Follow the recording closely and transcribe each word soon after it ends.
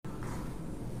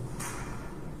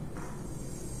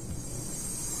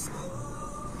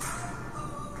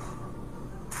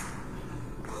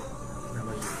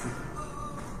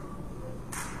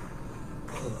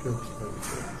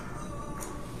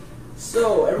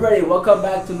So, everybody, welcome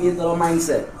back to Million Dollar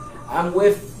Mindset. I'm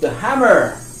with the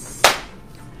Hammer,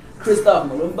 Christophe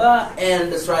Mulumba,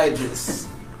 and the Strategist,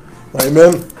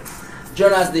 Amen.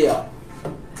 Jonas Diop.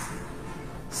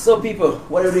 So, people,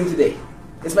 what are we doing today?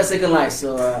 It's my second life,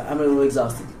 so I'm a little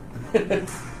exhausted. You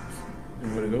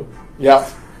want to go? Yeah.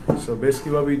 So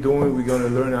basically what we're doing, we're going to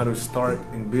learn how to start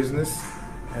in business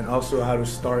and also how to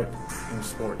start in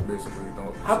sport, basically.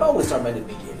 How about we start by the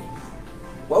beginning?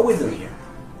 What are we doing here?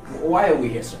 Why are we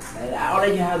here, sir? I'll let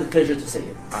you have the pleasure to say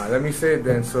it. Let me say it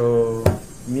then. So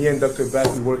me and Dr. Back,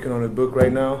 we're working on a book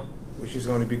right now, which is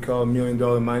going to be called $1 Million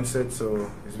Mindset.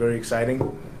 So it's very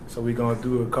exciting. So we're going to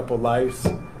do a couple lives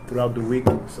throughout the week.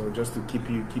 So just to keep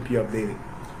you updated.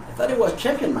 I thought it was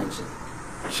champion mindset.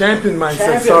 Champion mindset,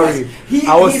 Champion sorry.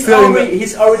 mindset.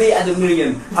 He's already at the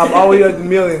million. I'm already at the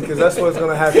million because that's what's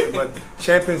going to happen. But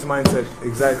champion's mindset,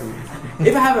 exactly.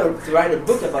 If I have to write a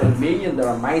book about $1 million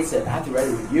mindset, I have to write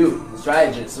it with you, the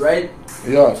strategist, right?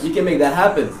 Yes. You can make that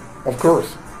happen. Of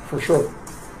course, for sure.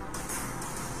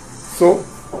 So,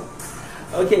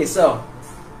 Okay, so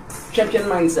champion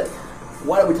mindset.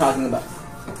 What are we talking about?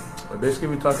 Basically,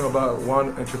 we're talking about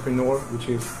one entrepreneur, which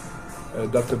is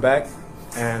Dr. Back,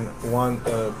 and one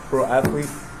pro athlete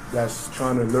that's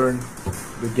trying to learn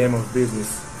the game of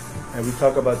business. And we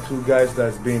talk about two guys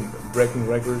that's been breaking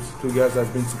records, two guys that's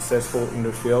been successful in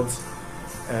their fields.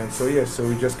 And so, yeah, so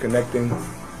we're just connecting.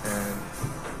 And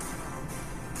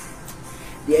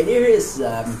The idea is,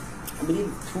 I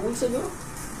believe 2 weeks ago,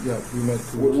 yeah, we met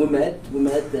two we weeks ago.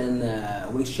 met,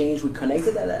 and we exchanged, we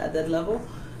connected at that level.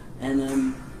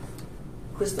 And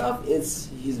Christophe,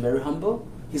 he's very humble.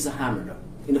 He's a hammer, though.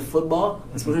 In the football,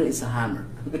 it's a hammer.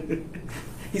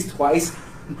 He's twice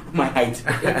my height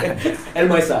and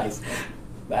my size.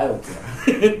 But I don't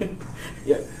care.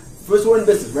 Yeah. First word in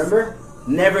business, remember?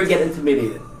 Never get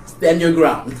intimidated. Stand your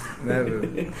ground.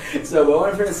 Never. So what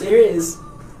I'm trying to say here is,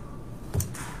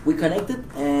 we connected,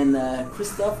 and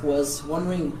Christophe was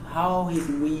wondering how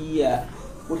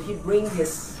would he bring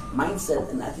his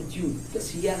mindset and attitude, because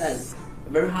he had a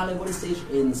very high level stage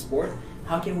in sport.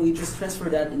 How can we just transfer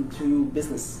that into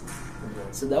business? Okay.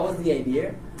 So that was the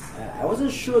idea. I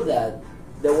wasn't sure that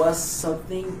there was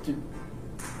something to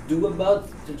do about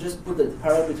to just put the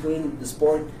parallel between the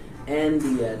sport and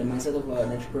the mindset of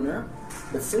an entrepreneur.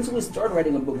 But since we started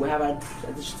writing a book, we have at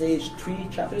this stage 3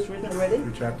 chapters written already.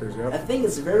 3 chapters, I yeah. think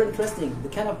it's very interesting, the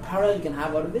kind of parallel you can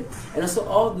have out of it, and also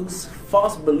all those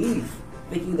false beliefs,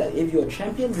 thinking that if you're a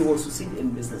champion, you will succeed in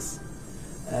business.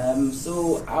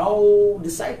 So I'll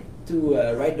decide to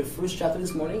write the first chapter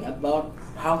this morning about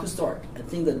how to start. I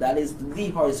think that is the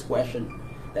hardest question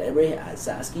that everybody is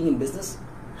asking in business.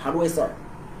 How do I start?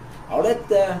 I'll let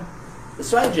the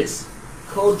strategist,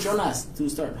 Coach Jonas, to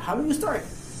start. How do you start?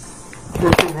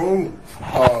 first of all,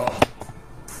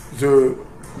 the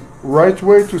right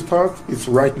way to start is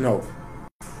right now.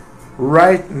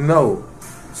 Right now.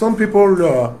 Some people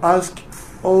ask,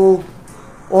 oh,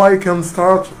 I can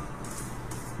start.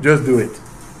 Just do it.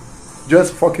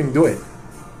 Just fucking do it.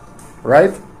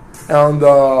 Right? And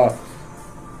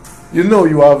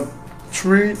you have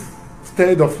 3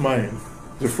 states of mind.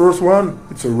 The first one,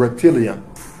 it's a reptilian,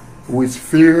 with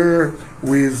fear,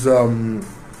 with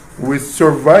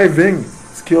surviving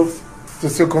skills. The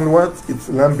second one, it's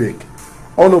limbic,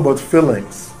 all about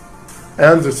feelings.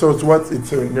 And the third one,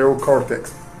 it's a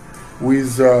neocortex,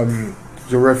 with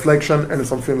the reflection and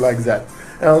something like that.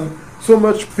 And so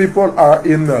much people are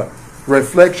in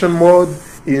reflection mode,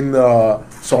 in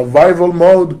survival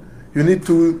mode. You need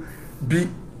to be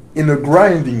in a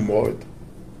grinding mode.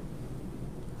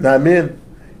 Now, I mean,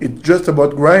 it's just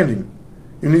about grinding.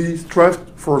 You need to strive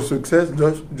for success,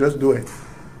 just do it.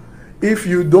 If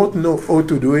you don't know how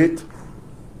to do it,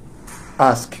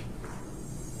 ask.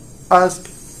 Ask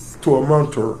to a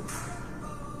mentor.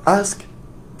 Ask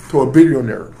to a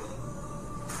billionaire.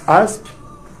 Ask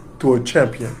to a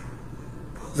champion.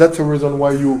 That's the reason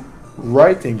why you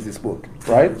writing this book,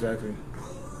 right? Exactly.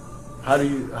 How do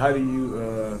you,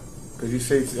 because you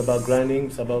say it's about grinding,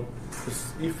 it's about,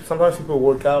 sometimes people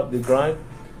work out, they grind,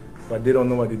 but they don't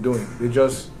know what they're doing. They're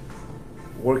just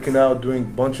working out, doing a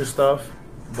bunch of stuff,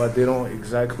 but they don't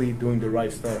exactly doing the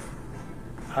right stuff.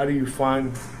 How do you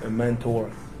find a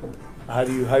mentor? How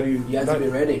do you? You have to be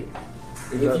ready.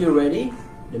 If you're ready,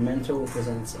 the mentor will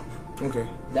present itself. Okay.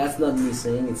 That's not me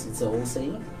saying, it's a whole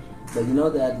saying. But you know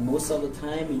that most of the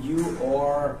time you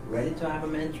are ready to have a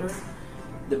mentor.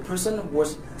 The person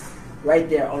was right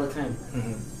there all the time.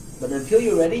 Mm-hmm. But until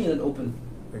you're ready, you're not open.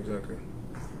 Exactly.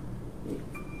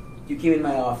 You came in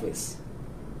my office.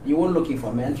 You weren't looking for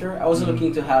a mentor. I wasn't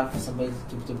looking to have somebody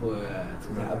to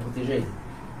have a protégé.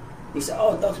 He said,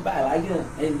 "Oh, Dr. Bai, I like you."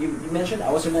 And you mentioned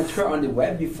I was your mentor on the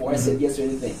web before I said yes to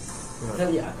anything. I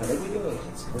tell you, I connect with you.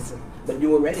 That's it. But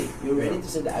you were ready. You were ready to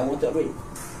say that I want to upgrade.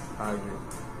 I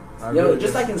agree. You know,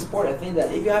 just like in sport, I think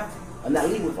that if you have an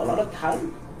athlete with a lot of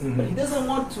talent, but he doesn't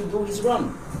want to do his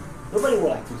run, nobody would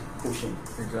like to push him.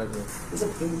 Exactly. It's a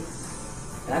pain.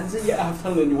 And I say, yeah, I have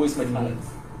talent and you waste my talent.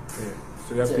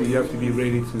 Yeah. So you have to be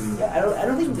ready to. Yeah, I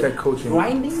don't think take coaching.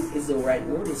 Grinding is the right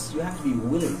word. It's you have to be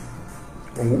willing.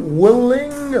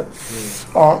 Willing.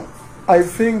 I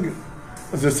think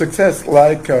the success,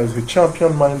 like the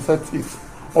champion mindset, is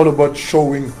all about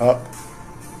showing up.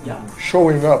 Yeah.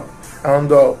 Showing up, and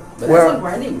but that's not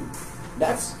grinding.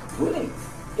 That's willing.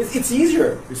 It's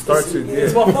easier. It starts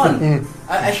it's more fun.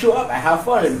 I show up. I have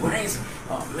fun. And when it's,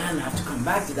 oh man, I have to come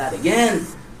back to that again.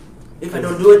 If I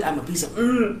don't do it, I'm a piece of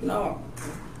no.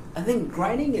 I think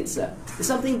grinding it's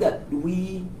something that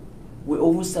we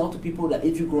oversell to people that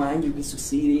if you grind you'll be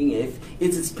succeeding. If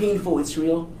it's painful, it's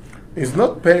real. It's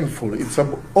not painful. It's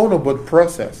all about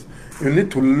process. You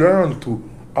need to learn to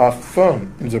have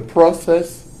fun in the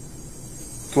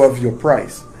process to have your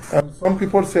price. And some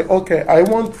people say, okay, I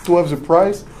want to have the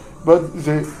price, but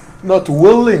they're not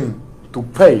willing to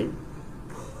pay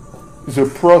the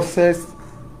process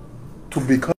to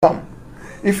become.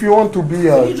 If you want to be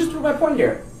so you just prove my point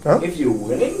here. Huh? If you're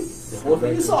willing, the whole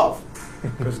thing is solved.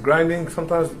 Because grinding,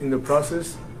 sometimes in the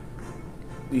process,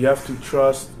 you have to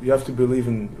trust, you have to believe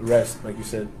in rest, like you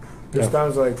said. There's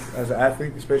times like, as an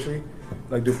athlete especially,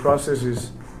 like the process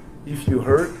is, if you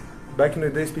hurt, back in the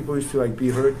days people used to like be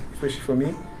hurt, especially for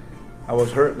me. I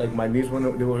was hurt, like my knees when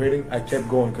they were hurting, I kept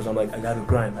going because I'm like, I gotta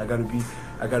grind, I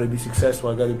gotta be successful,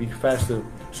 I gotta be faster,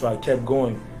 so I kept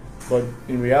going. But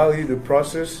in reality, the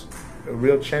process, a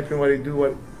real champion, what they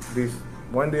do,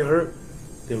 when they hurt,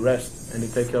 they rest and they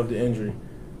take care of the injury.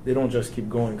 They don't just keep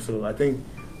going. So I think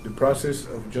the process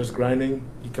of just grinding,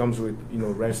 it comes with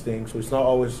resting. So it's not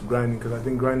always grinding, because I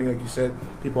think grinding, like you said,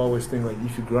 people always think like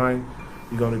if you grind,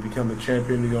 you're gonna become a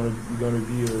champion, you're gonna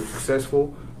be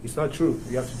successful. It's not true.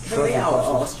 You have to trust.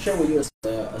 I'll share with you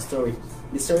a story.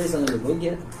 This story is not in the book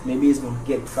yet. Maybe it's going to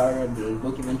get part of the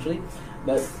book eventually.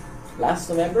 But last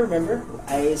November, remember,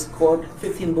 I scored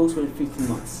 15 books within 15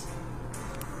 months.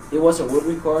 It was a world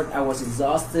record. I was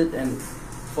exhausted, and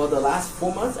for the last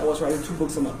 4 months, I was writing 2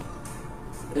 books a month.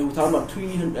 And we're talking about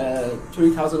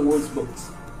 3,000 words books.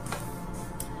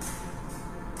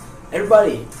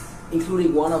 Everybody,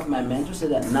 including one of my mentors,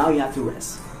 said that now you have to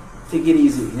rest. Take it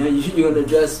easy. You're gonna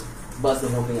just bust the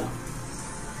whole thing out.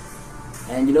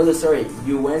 And you know the story.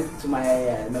 You went to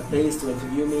my place to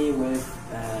interview me with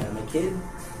my kid,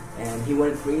 and he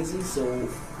went crazy. So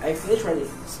I finished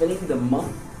spending the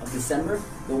month of December,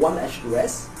 the one I should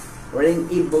rest, writing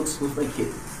 8 books with my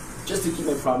kid, just to keep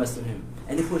my promise to him.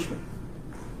 And he pushed me.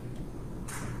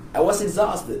 I was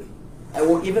exhausted. I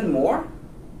worked even more.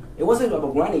 It wasn't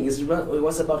about grinding. It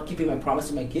was about keeping my promise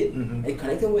to my kid and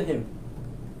connecting with him.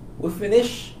 We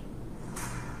finished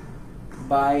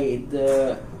by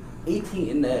the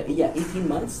 18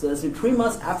 months. So that's in 3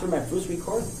 months after my first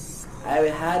record, I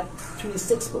had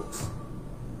 26 books.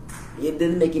 It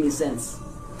didn't make any sense.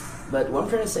 But what I'm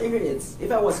trying to say here is,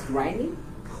 if I was grinding,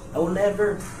 I would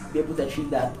never be able to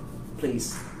achieve that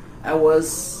place. I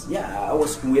was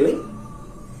willing.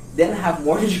 Then have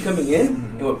more energy coming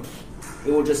in,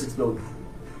 it will just explode.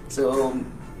 So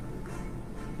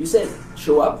you said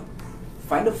show up.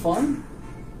 Find the fun,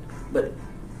 but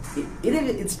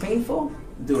it's painful,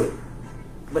 do it.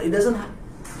 But it doesn't.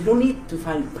 You don't need to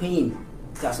find pain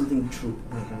to have something true.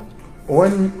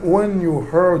 When you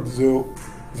heard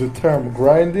the term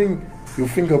grinding, you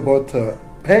think about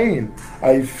pain.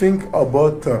 I think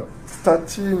about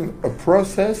starting a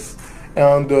process,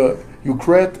 and you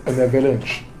create an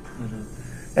avalanche.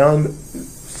 And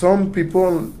some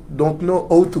people don't know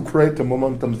how to create a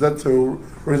momentum. That's the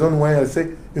reason why I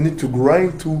say you need to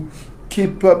grind to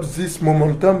keep up this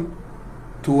momentum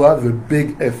to have a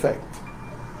big effect.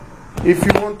 If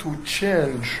you want to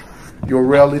change your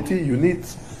reality, you need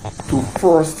to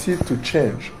force it to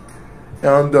change.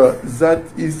 And that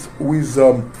is with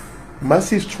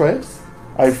massive stress,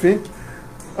 I think.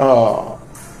 Tell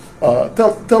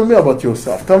me about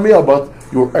yourself. Tell me about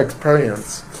your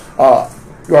experience.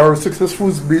 You are a successful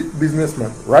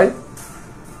businessman, right?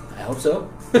 I hope so.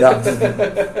 Yeah.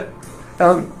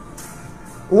 And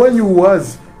when you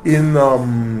was in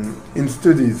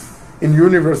studies in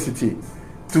university,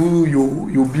 do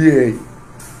your BA,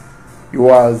 you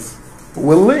was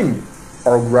willing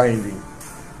or grinding?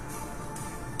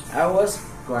 I was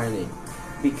grinding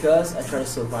because I tried to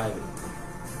survive it.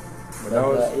 But that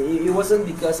was it wasn't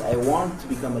because I wanted to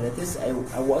become a dentist.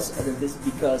 I was a dentist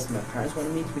because my parents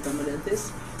wanted me to become a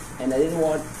dentist, and I didn't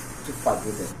want to fight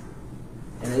with them.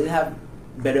 And I didn't have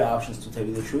better options, to tell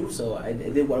you the truth, so I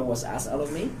did what was asked out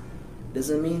of me.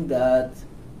 Doesn't mean that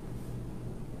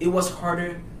it was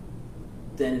harder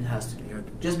than it has to be,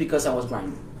 just because I was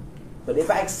grinding. But if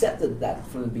I accepted that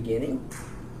from the beginning,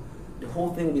 the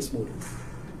whole thing would be smoother.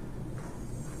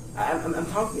 I'm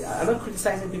not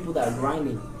criticizing people that are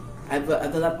grinding. I've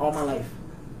done that all my life.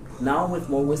 Now with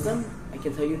more wisdom, I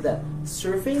can tell you that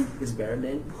surfing is better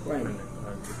than grinding.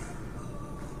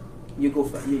 You go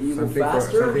faster. You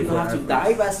don't have to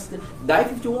dive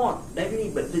dive if you want, dive if you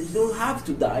need, but you don't have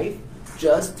to dive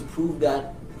just to prove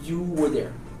that you were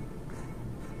there.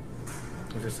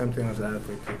 It's the same thing as an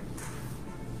athlete too.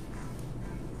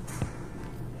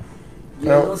 You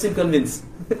don't seem convinced.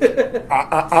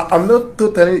 I'm not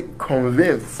totally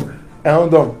convinced.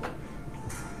 And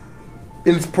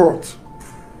in sport,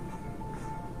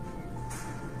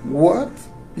 what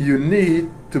you need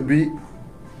to be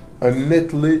an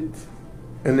elite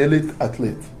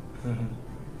athlete. Mm-hmm.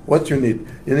 What you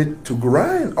need to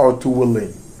grind or to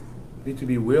willing. You need to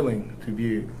be willing to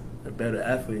be a better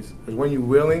athlete. Because when you're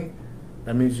willing,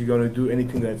 that means you're gonna do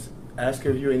anything that's asked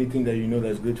of you, anything that you know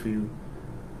that's good for you.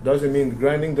 Doesn't mean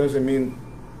grinding. Doesn't mean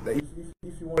that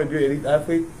if you want to be an elite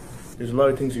athlete, there's a lot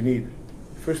of things you need.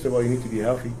 First of all, you need to be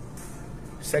healthy.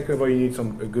 Second of all, you need a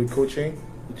good coaching. You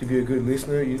need to be a good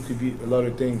listener. You need to be a lot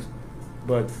of things.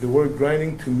 But the word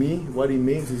grinding, to me, what it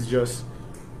means is just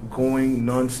going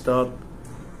non-stop,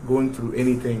 going through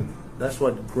anything. That's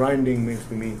what grinding means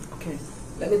to me. Okay,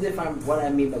 let me define what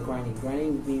I mean by grinding.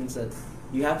 Grinding means that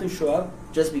you have to show up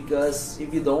just because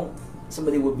if you don't,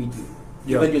 somebody will beat you.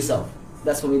 Even yourself.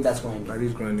 That's for me, that's grinding. That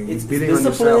is grinding. It's beating on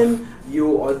discipline, yourself.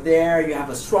 you are there, you have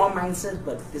a strong mindset,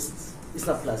 but it's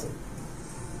not pleasant.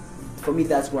 For me,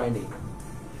 that's grinding.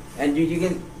 And you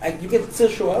can still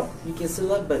show up, you can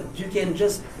still up, but you can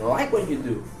just like what you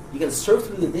do. You can surf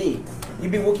through the day.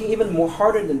 You'll be working even more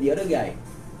harder than the other guy.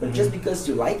 But just because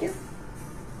you like it,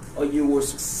 or you were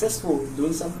successful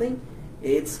doing something,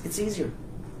 it's easier.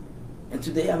 And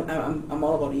today I'm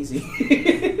all about easy.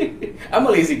 I'm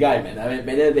a lazy guy, man. I mean, at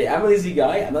the end of the day, I'm a lazy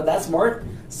guy. I'm not that smart.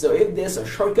 So if there's a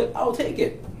shortcut, I'll take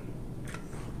it.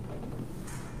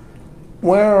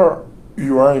 Where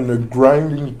you are in a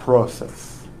grinding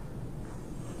process,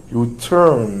 you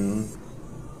turn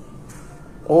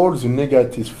all the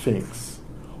negative things,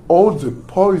 all the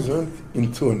poison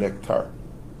into a nectar.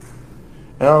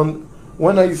 And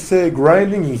when I say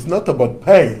grinding, it's not about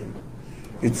pain.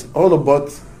 It's all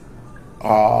about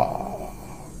a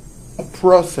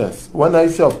process. When I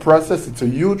say a process, it's a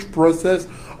huge process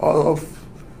of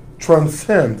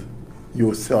transcend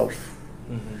yourself.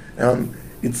 Mm-hmm. And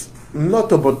it's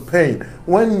not about pain.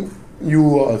 When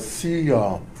you see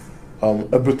a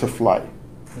butterfly,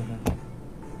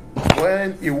 mm-hmm.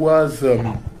 when it was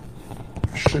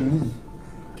chenille,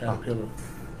 caterpillar,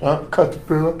 yeah.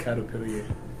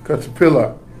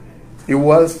 Caterpillar, it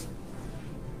was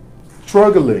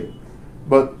struggling,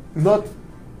 but not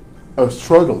a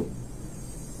struggle.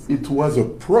 It was a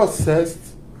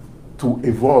process to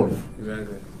evolve.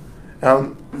 Exactly.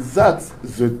 And that's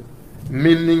the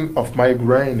meaning of my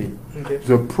grinding. Okay.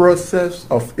 The process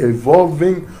of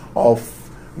evolving, of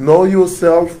know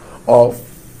yourself, of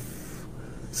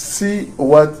see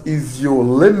what is your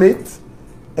limit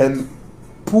and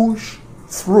push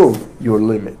through your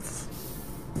limits.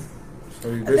 So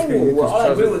you I think we'll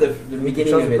all agree with the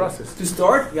beginning of it. Process. To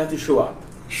start, you have to show up.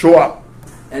 Show up.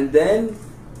 And then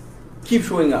keep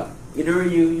showing up. Either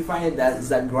you find that is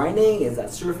that grinding, is that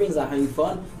surfing, is that having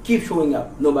fun. Keep showing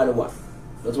up, no matter what.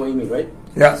 That's what you mean, right?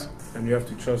 Yes. And you have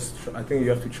to trust. I think you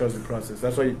have to trust the process.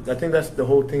 That's why I think that's the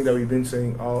whole thing that we've been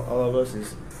saying. All of us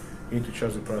is you need to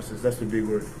trust the process. That's the big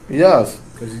word. Yes.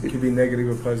 Because it can be negative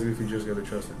or positive. You just gotta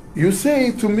trust it. You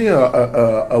say to me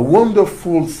a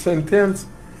wonderful sentence.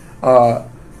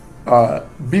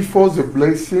 Before the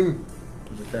blessing,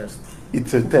 It's a test.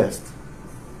 it's a test.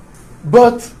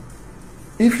 But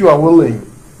if you are willing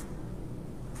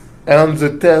and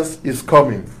the test is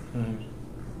coming, Mm-hmm.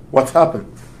 what happened?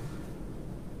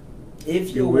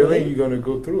 If You're willing, you're gonna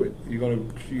go through it. You're gonna.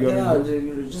 No,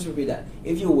 just repeat that.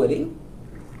 If you're willing,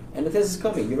 and the test is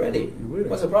coming, you're ready. You're willing.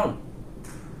 What's the problem?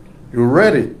 You're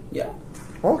ready. Yeah.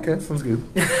 Okay, sounds good.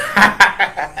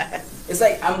 It's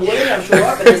like I'm willing, I'm show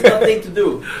up, and there's nothing to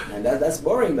do. And that's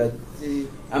boring, but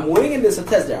I'm willing and there's a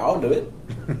test there. I'll do it.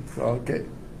 Okay.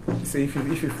 So if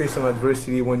you face some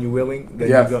adversity when you're willing, then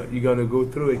Yeah. you're gonna go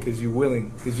through it because you're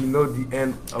willing, because you know the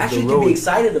end of Actually, the to road. be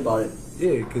excited about it.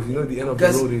 Yeah, because you know the end of the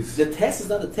Because road is the test is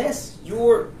not a test.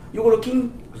 You're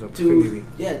looking It's a to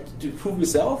opportunity. to prove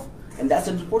yourself, and that's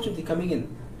an opportunity coming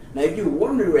in. Now, if you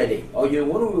weren't ready or you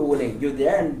weren't willing, you're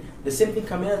there, and the same thing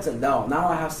coming in. It's like, now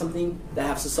I have something that I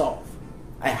have to solve.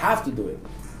 I have to do it.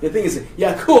 The thing is,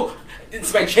 yeah, cool.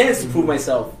 It's my chance to prove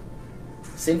myself.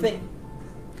 Same thing.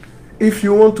 If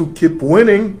you want to keep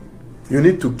winning, you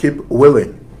need to keep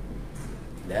willing.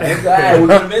 That guy who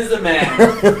convinced the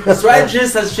man.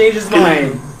 Strategist has changed his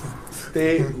mind.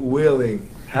 stay willing.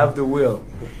 Have the will.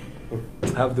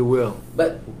 Have the will.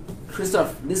 But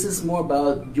Christophe, this is more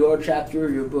about your chapter,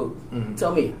 your book. Mhm.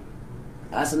 Tell me,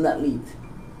 as an athlete,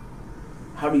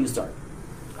 how do you start?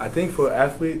 I think for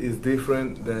athlete is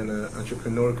different than an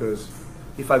entrepreneur because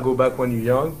if I go back when you're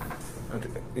young,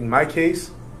 in my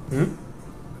case, Hmm?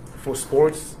 for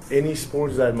sports, any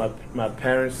sports that my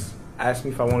parents asked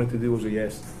me if I wanted to do was a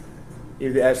yes.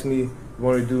 If they asked me, you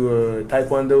want to do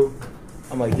taekwondo,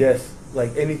 I'm like yes.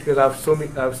 Like any because I've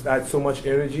had so much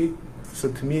energy.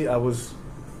 So to me, I was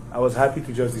happy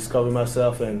to just discover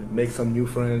myself and make some new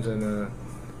friends, and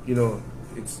you know,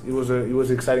 it was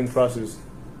an exciting process.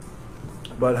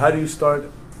 But how do you start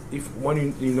if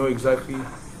when you know exactly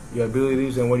your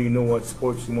abilities and when you know what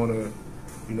sports you want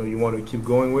to keep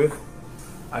going with?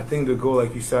 I think the goal,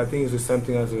 like you said, I think it's the same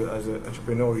thing as an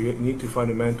entrepreneur. You need to find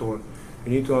a mentor.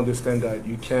 You need to understand that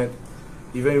you can't,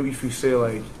 even if you say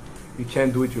like you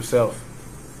can't do it yourself,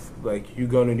 like you're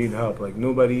gonna need help. Like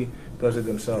nobody does it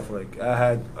themselves. Like I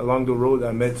had along the road,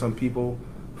 I met some people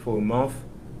for a month,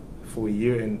 for a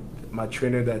year, and my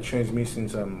trainer that trains me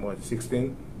since I'm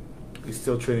 16, is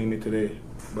still training me today.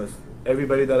 But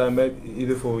everybody that I met,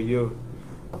 either for a year,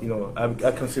 you know,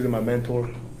 I consider my mentor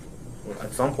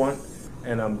at some point,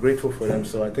 and I'm grateful for them.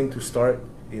 So I think to start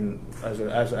as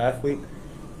an athlete,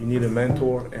 you need a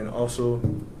mentor and also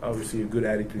obviously a good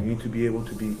attitude. You need to be able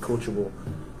to be coachable.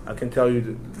 I can tell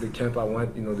you the camp I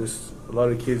went, you know, there's a lot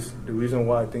of kids, the reason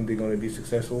why I think they're going to be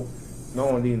successful, not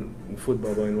only in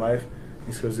football but in life,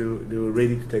 is because they were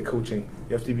ready to take coaching.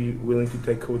 You have to be willing to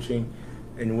take coaching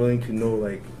and willing to know,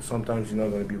 like, sometimes you're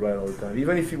not going to be right all the time.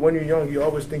 Even if when you're young, you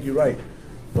always think you're right,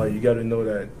 but you got to know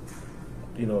that,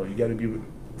 you know, you got to be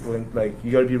willing, like,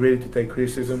 you got to be ready to take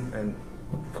criticism and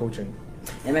coaching.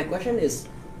 And my question is,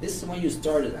 this is when you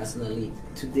started as an elite.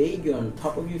 Today you're on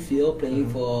top of your field playing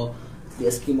for the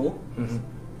Eskimo.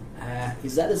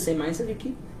 Is that the same mindset you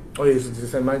keep? Oh yes, it's the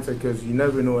same mindset because you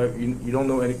never know. You don't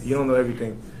know you don't know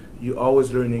everything. You're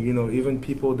always learning. You know, even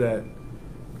people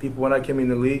when I came in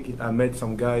the league, I met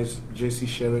some guys. JC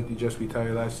Sherritt, he just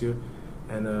retired last year,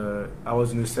 and I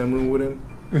was in the same room with him.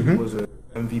 He was an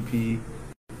MVP,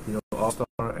 you know, all-star,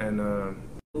 and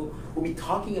We'll be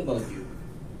talking about you.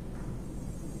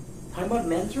 Talking about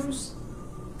mentors.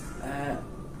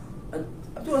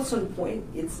 Up to a certain point,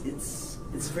 it's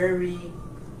very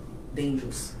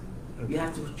dangerous. You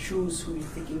have to choose who you're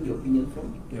taking your opinion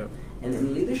from. yeah, And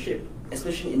in leadership,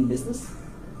 especially in business,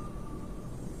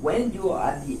 when you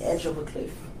are at the edge of a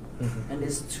cliff, and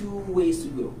there's two ways to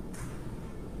go.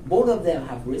 Both of them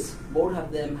have risk, both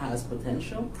of them has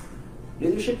potential.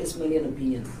 Leadership is mainly an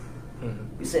opinion.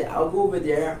 You say, I'll go over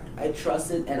there, I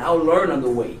trust it, and I'll learn on the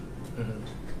way.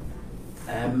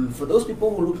 For those people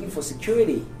who are looking for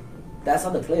security, that's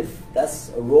not a cliff, that's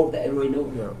a road that everybody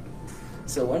knows. yeah.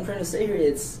 So what I'm trying to say here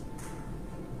is,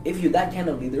 if you're that kind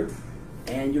of leader,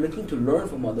 and you're looking to learn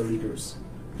from other leaders,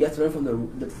 you have to learn from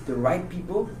the right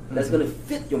people that's going to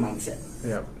fit your mindset.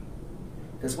 Yeah.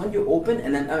 Because when you're open,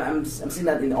 and then I'm seeing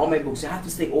that in all my books, you have to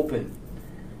stay open.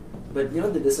 But you know,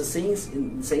 there's a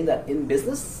saying that in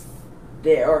business,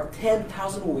 there are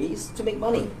 10,000 ways to make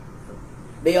money.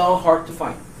 They are hard to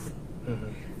find.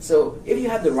 So if you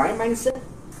have the right mindset,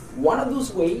 one of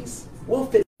those ways will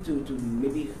fit to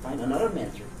maybe find another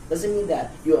mentor. Doesn't mean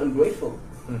that you're ungrateful,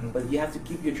 but you have to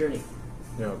keep your journey.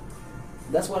 Yeah.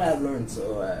 That's what I've learned.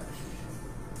 So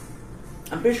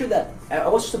I'm pretty sure that I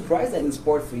was surprised that in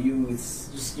sport for you, it's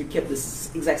just you kept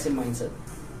this exact same mindset.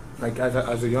 Like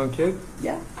as a young kid,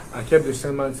 Yeah. I kept the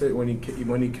same mindset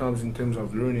when he comes in terms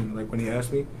of learning. Like when he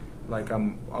asked me, like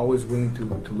I'm always willing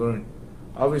to learn.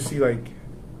 Obviously, like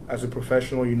as a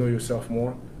professional, you know yourself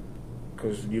more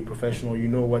because you're professional. You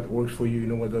know what works for you. You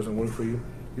know what doesn't work for you.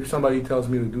 If somebody tells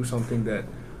me to do something that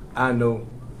I know,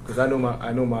 because I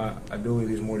know my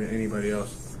abilities more than anybody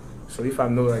else. So if I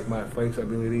know like my athletic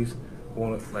abilities,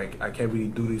 like I can't really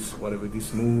do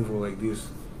this move or like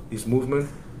this movement,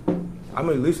 I'm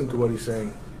gonna listen to what he's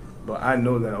saying. But I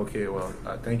know that, okay, well,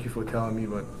 thank you for telling me,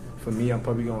 but for me, I'm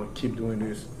probably going to keep doing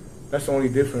this. That's the only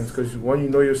difference, because when you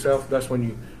know yourself, that's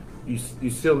when you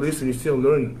still listen, you still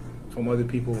learn from other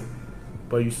people,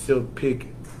 but you still pick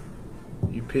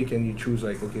you pick and you choose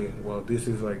like, okay, well, this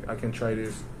is like, I can try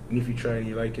this, and if you try and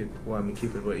you like it, well, I'm gonna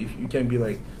keep it. But if you can't be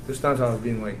like, there's times I was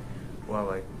being like, well,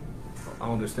 like, I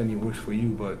understand it works for you,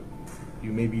 but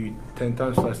you may be 10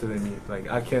 times faster than me. Like,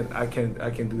 I can't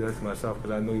do that to myself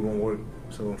because I know it won't work.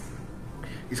 So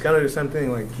it's kind of the same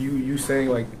thing. Like you saying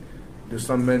like, there's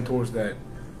some mentors that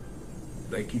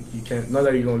like you can't, not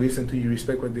that you don't listen to, you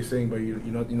respect what they're saying, but you're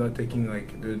not taking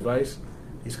like the advice.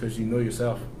 It's because you know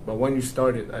yourself. But when you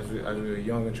started as a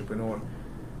young entrepreneur,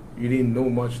 you didn't know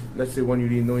much. Let's say when you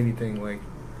didn't know anything, like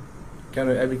kind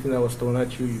of everything that was thrown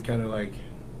at you, you kind of like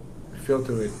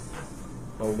filter it.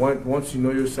 But once you know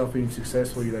yourself and you're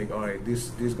successful, you're like, all right,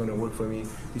 this is gonna work for me.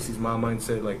 This is my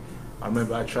mindset. Like I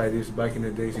remember I tried this back in the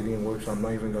days, it didn't work, so I'm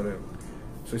not even gonna.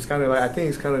 So it's kind of like, I think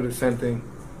it's kind of the same thing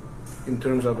in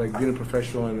terms of like being a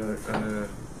professional and an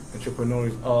entrepreneur.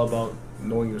 Is all about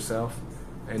knowing yourself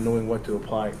and knowing what to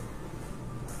apply.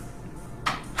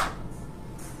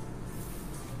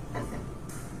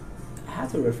 I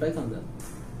have to reflect on that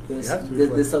because You have to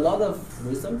reflect. there's a lot of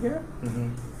wisdom here, Mm-hmm.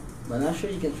 but I'm not sure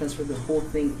you can transfer the whole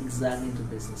thing exactly into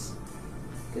business.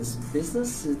 Because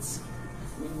business, it's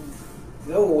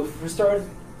if we start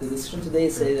the discussion today,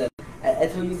 say that I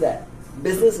told you that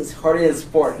business is harder than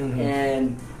sport, Mhm.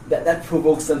 and that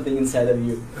provokes something inside of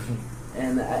you.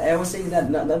 And I was saying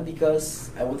that not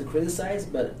because I want to criticize,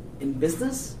 but in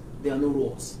business there are no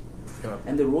rules, Yeah.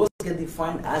 and the rules get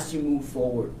defined as you move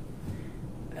forward.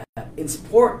 In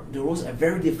sport, the rules are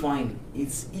very defined.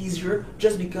 It's easier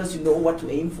just because you know what to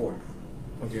aim for.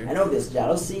 Okay. I know there's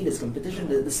jealousy, there's competition,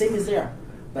 the same is there.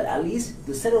 But at least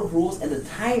the set of rules and the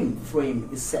time frame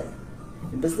is set.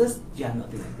 In business, you have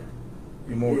nothing like that.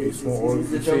 It's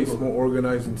the jungle. more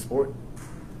organized in sport.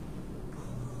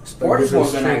 Sport Like is more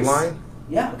there's a straight organized. line?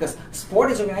 Yeah, because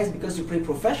sport is organized because you play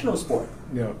professional sport.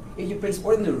 Yeah. If you play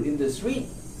sport in the street,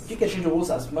 you can change the rules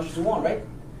as much as you want, right?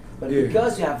 But Yeah.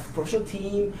 because you have professional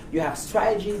team, you have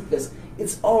strategy, because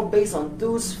it's all based on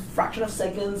those fraction of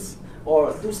seconds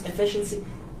or those efficiency.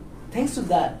 Thanks to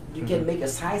that, you can make a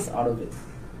science out of it.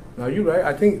 Now you're right.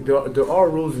 I think there are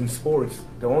rules in sports.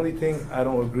 The only thing I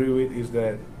don't agree with is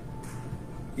that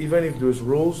even if there's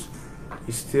rules,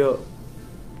 it's still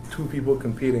two people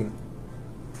competing.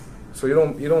 So you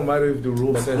don't matter if the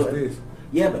rule But says look, this.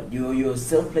 Yeah, but you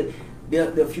still play. There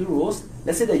are a few rules.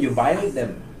 Let's say that you violate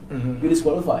them, Mhm. you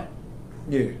disqualify.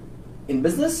 Yeah. In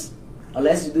business,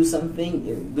 unless you do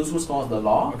something, those what's called the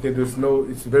law. Okay. There's no.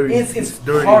 It's very. It's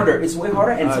dirty. harder. It's way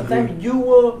harder, and I sometimes agree. you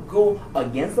will go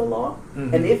against the law.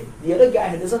 Mhm. And if the other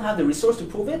guy doesn't have the resource to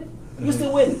prove it, you Mhm.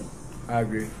 still win. I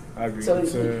agree. So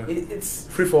it's it's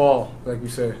free for all, like we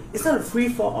said. it's not a free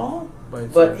for all.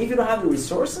 But, But if you don't have the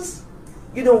resources,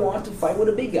 you don't want to fight with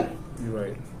a big guy. you're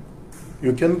right.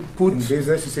 You can put. In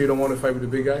business, you say you don't want to fight with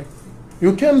the big guy.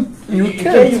 You can. You You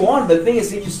can't. want, but the thing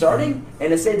is, if you're starting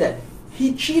and they say that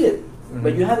he cheated,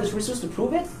 but Mhm. you have this resource to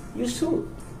prove it, you sue.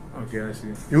 Okay, I see.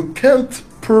 You can't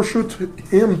pursue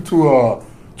him to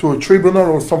a tribunal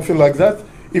or something like that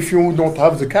if you don't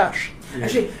have the cash. Yeah.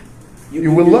 Actually,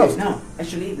 You will lose. No,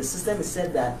 actually, the system is said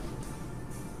that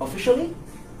officially,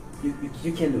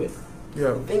 you can do it.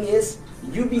 Yeah. The thing is,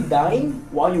 you be dying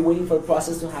while you're waiting for the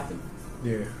process to happen.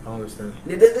 Yeah, I understand.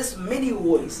 There's many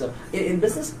ways. So in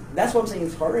business, that's what I'm saying.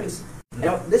 It's harder. This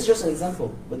is just an example,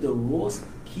 but the rules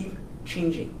keep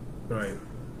changing. Right.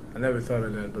 I never thought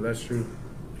of that, but that's true.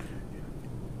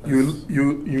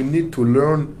 You need to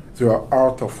learn the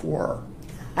art of war.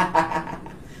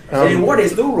 And in war,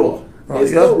 there's no rule.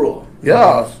 There's yeah. no rule.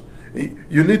 Yeah,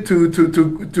 you need to go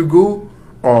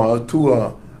to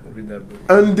Read that book.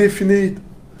 undefinite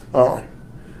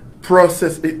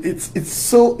process. It's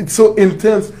so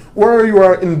intense. Where you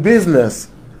are in business,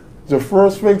 the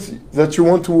first things that you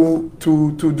want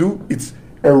to do it's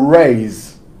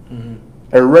erase,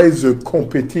 Mm-hmm. erase the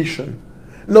competition,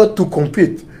 not to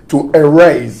compete, to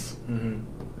erase, Mm-hmm.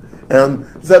 and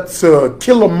that's a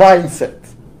killer mindset.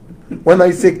 When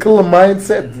I say killer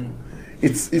mindset,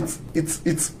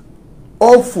 it's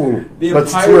awful, The but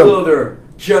empire still. builder.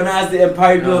 Jonas, the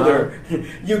empire builder.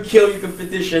 You kill your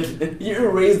competition. You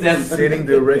erase them. Setting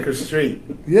the record straight.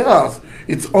 Yes,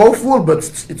 it's awful, but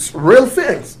it's real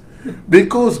things.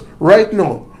 Because right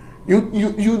now, you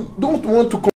don't want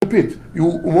to compete. You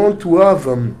want to have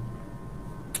a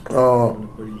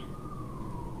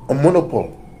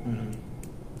monopoly.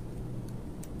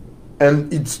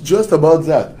 And it's just about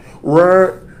that.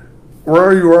 Where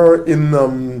you are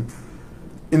in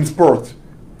sport,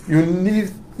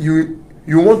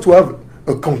 you want to have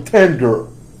a contender,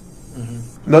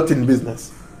 not in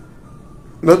business.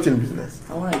 Not in business.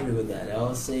 I want to agree with that.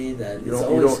 I'll say that it's don't-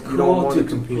 always you don't cool want to to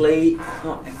compete. play.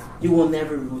 No, you will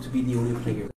never be able to be the only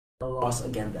player. loss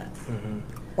against that.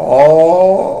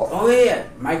 Oh, Oh yeah,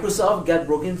 Microsoft got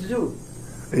broken into too.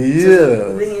 So the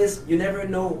yeah. thing is, you never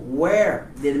know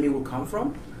where the enemy will come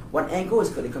from, what angle is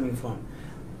coming from.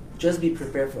 Just be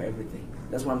prepared for everything.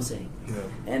 That's what I'm saying. Yeah.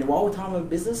 And while we're talking about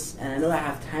business, and I know I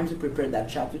have time to prepare that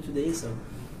chapter today, so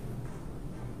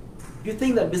you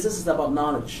think that business is about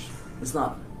knowledge. It's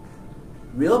not.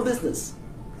 Real business,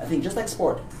 I think just like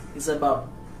sport, it's about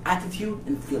attitude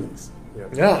and feelings.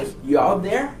 Yeah. If you're out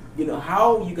there, you know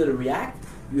how you're gonna react,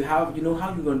 you know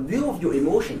how you're gonna deal with your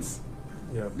emotions.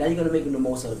 Yeah. Then you're gonna make the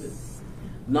most out of it.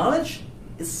 Knowledge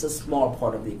is a small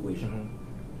part of the equation.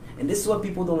 And this is what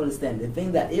people don't understand. They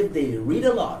think that if they read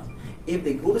a lot, if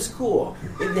they go to school,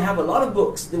 if they have a lot of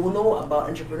books, they will know about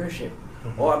entrepreneurship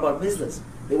or about business.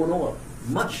 They will know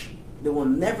much. They will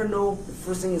never know. The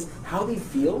first thing is how they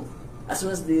feel as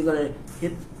soon as they're gonna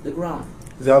hit the ground.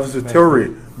 They have the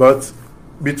theory, but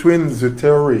between the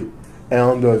theory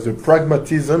and the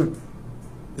pragmatism,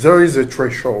 there is a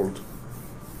threshold.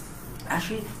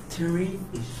 Actually, theory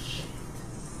is shit.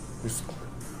 It's-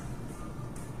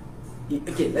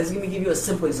 Okay, let me give you a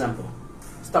simple example.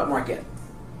 Stock market.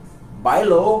 Buy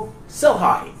low, sell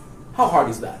high. How hard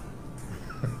is that?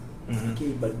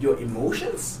 Okay, but your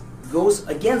emotions goes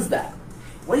against that.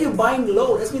 When you're buying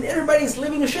low, that means everybody's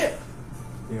living a ship.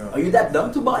 Yeah. Are you that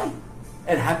dumb to buy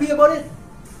and happy about it?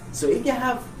 So if you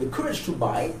have the courage to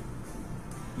buy,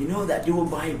 you know that you will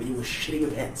buy, but you will shitting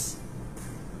your pants.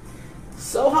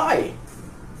 So high.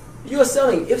 You are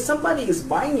selling. If somebody is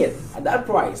buying it at that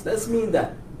price, that means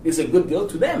that it's a good deal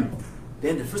to them.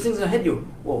 Then the first thing's gonna hit you.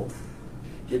 Whoa,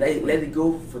 did I let it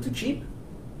go for too cheap?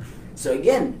 So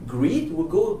again, greed will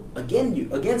go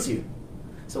against you.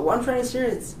 So what I'm trying to say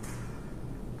is,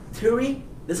 theory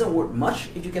doesn't work much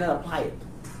if you cannot apply it.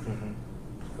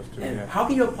 And how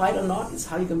can you apply it or not is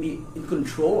how you can be in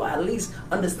control, or at least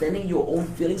understanding your own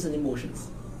feelings and emotions.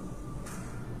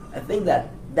 I think that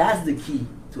that's the key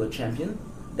to a champion.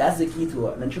 That's the key to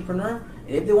an entrepreneur.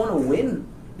 And if they want to win,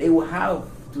 they will have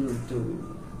to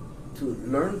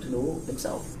learn to know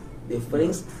themselves, their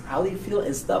feelings, how they feel,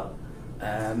 and stop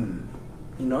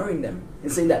ignoring them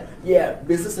and saying that, yeah,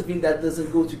 business and thing that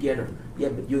doesn't go together. Yeah,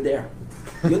 but you're there.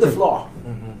 You're the flaw.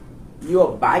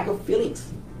 You're a bag of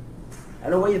feelings. I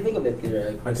don't know what you think of it,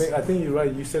 Chris. I think you're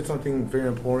right. You said something very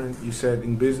important. You said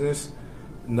in business,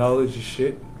 knowledge is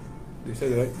shit. They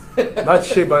said it right. Not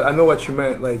shit, but I know what you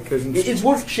meant. Like, cause It's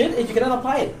worth shit if you cannot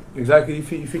apply it. exactly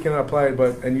if you can apply it.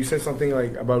 But and you said something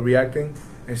like about reacting,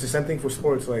 and it's the same thing for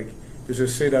sports. Like there's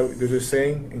a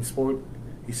saying in sport.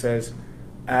 He says,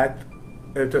 act,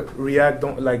 to react.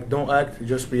 Don't act.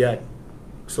 Just react.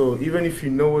 So even if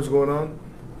you know what's going on,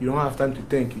 you don't have time to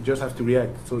think. You just have to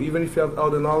react. So even if you have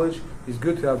all the knowledge, it's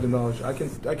good to have the knowledge.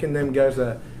 I can name guys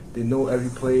that they know every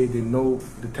play, they know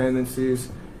the tendencies.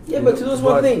 Yeah, but to do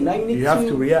one thing, now you need you have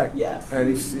to react. Yeah, And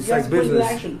it's you like have to put it in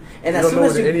business. action. And You as don't soon know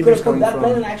as where the you enemy's put that coming plan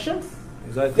from. in action,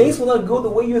 Exactly. things will not go the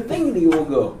way you think they will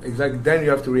go. Exactly. Then you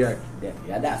have to react. Yeah,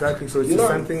 adapt. Exactly. So it's You the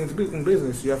learn. same thing in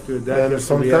business. You have to adapt. You And have to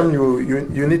sometimes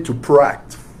react. you need to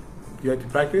practice. You have to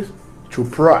practice. To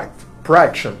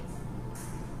praction.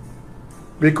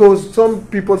 Because some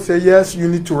people say yes, you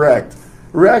need to react.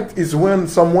 React is when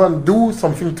someone do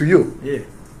something to you. Yeah.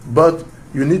 But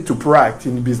you need to practice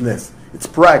in business. It's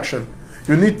praction.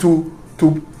 You need to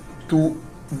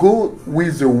go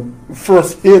with the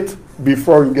first hit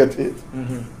before you get hit.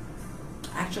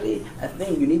 Actually, I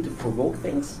think you need to provoke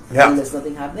things Yeah. when there's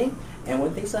nothing happening. And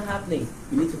when things are happening,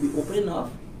 you need to be open enough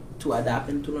to adapt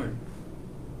and to learn.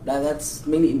 That's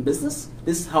mainly in business.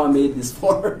 This is how I made this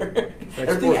for.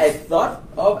 Everything I thought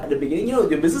of at the beginning, your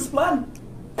business plan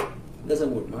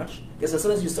doesn't work much. Because as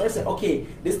soon as you start saying, okay,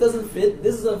 this doesn't fit,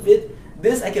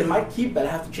 this I might keep, but I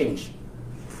have to change.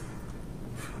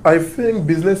 I think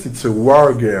business it's a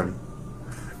war game.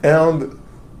 And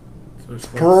So it's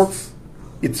sports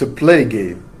it's a play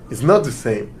game. It's not the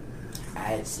same.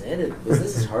 I said it.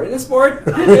 Business is harder than sport.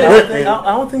 I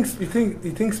don't think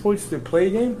you think sports is a play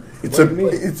game. It's What a do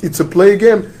you mean? it's a play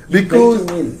game You because play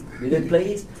to win. You don't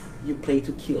play, you play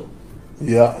to kill.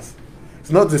 yes.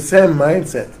 It's not the same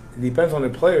mindset. It depends on the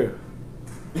player.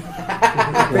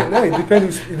 No, it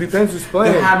depends. It depends who's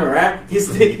playing. The hammer, right? His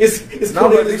No, but coding is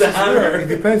this the is hammer. real. It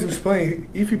depends who's playing.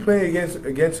 If you play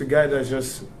against a guy that's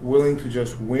just willing to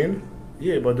just win,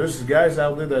 yeah. But there's guys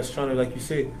out there that's trying to, like you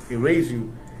say, erase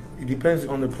you. It depends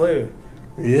on the player.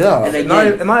 Yeah. And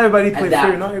Not everybody plays adapt,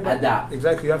 fair. Not everybody. adapt.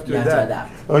 Exactly. You have to You have adapt. to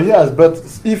adapt. Oh yes, but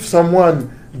if someone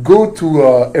go to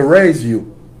erase you,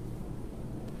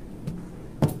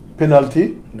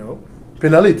 penalty, No.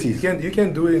 penalties. You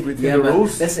can do it within Yeah, the but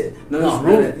rules. that's it. No, There's no,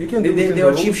 rule. no. You can do They within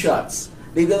are the cheap rules. shots.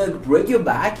 They're gonna break your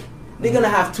back. They're gonna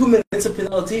have 2 minutes of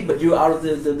penalty, but you're out of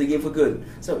the game for good.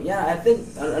 So yeah, I think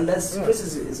unless Chris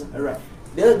is right,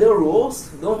 there are rules.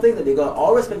 Don't think that they got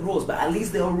all respect rules, but at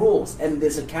least there are rules, and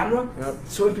there's a camera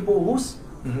showing people who's.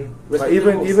 But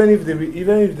even if they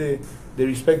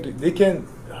respect it, they can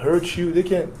hurt you. They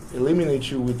can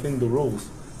eliminate you within the rules.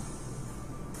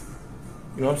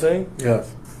 You know what I'm saying?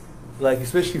 Yes. Like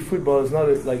especially football, it's not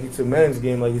like it's a man's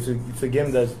game. Like it's a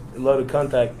game that's a lot of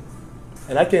contact,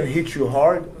 and I can hit you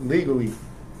hard legally.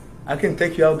 I can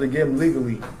take you out of the game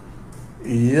legally.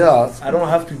 Yes. I don't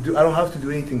have to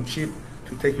do anything cheap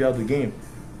to take you out of the game.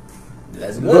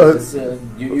 That's good.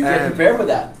 You get prepared for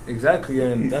that. Exactly,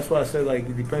 and that's why I said like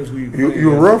it depends who you.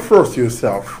 You reinforce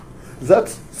yourself.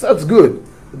 That's good,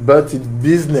 but it's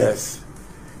business.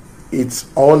 It's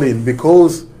all in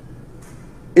because,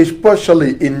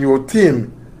 especially in your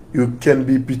team, you can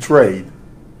be betrayed.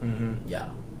 Yeah.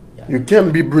 You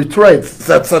can be betrayed.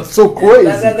 That's so crazy.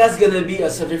 That's gonna be a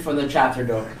subject for the chapter,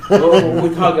 though.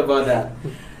 We'll talk about that.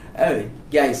 Anyway,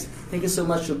 guys, thank you so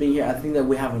much for being here. I think that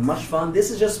we have much fun.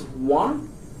 This is just 1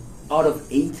 out of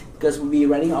 8 because we'll be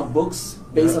writing our books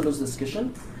based on those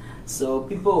discussions. So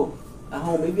people at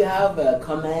home, if you have a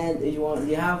comment, if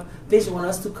you have things you want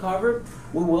us to cover,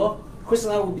 we will. Chris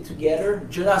and I will be together.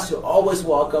 Jonas, you're always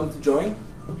welcome to join.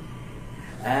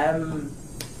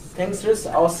 Thanks, Chris.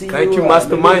 I'll see you. Thank you,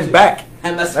 Mastermind back.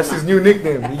 That's his new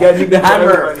nickname. You got a nickname. The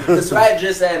Hammer, the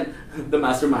Strategist, and the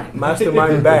Mastermind.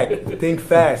 Mastermind back. Think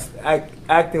fast.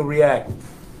 Act and react.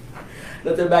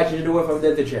 Dr. Back, change the world from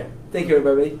dead to chair. Thank you,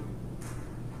 everybody.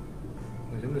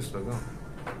 J'aime le slogan.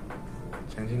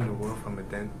 Changing the world from a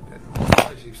dead.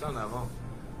 J'ai ça en avant.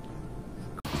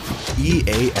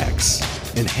 EAX,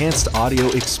 Enhanced Audio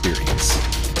Experience.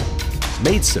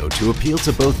 Made so to appeal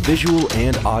to both visual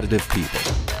and auditive people.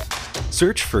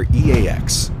 Search for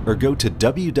EAX or go to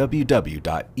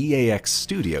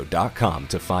www.eaxstudio.com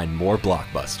to find more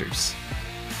blockbusters.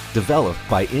 Developed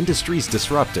by industry's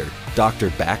disruptor, Dr.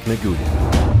 Bak Nagudu.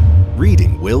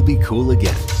 Reading will be cool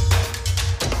again.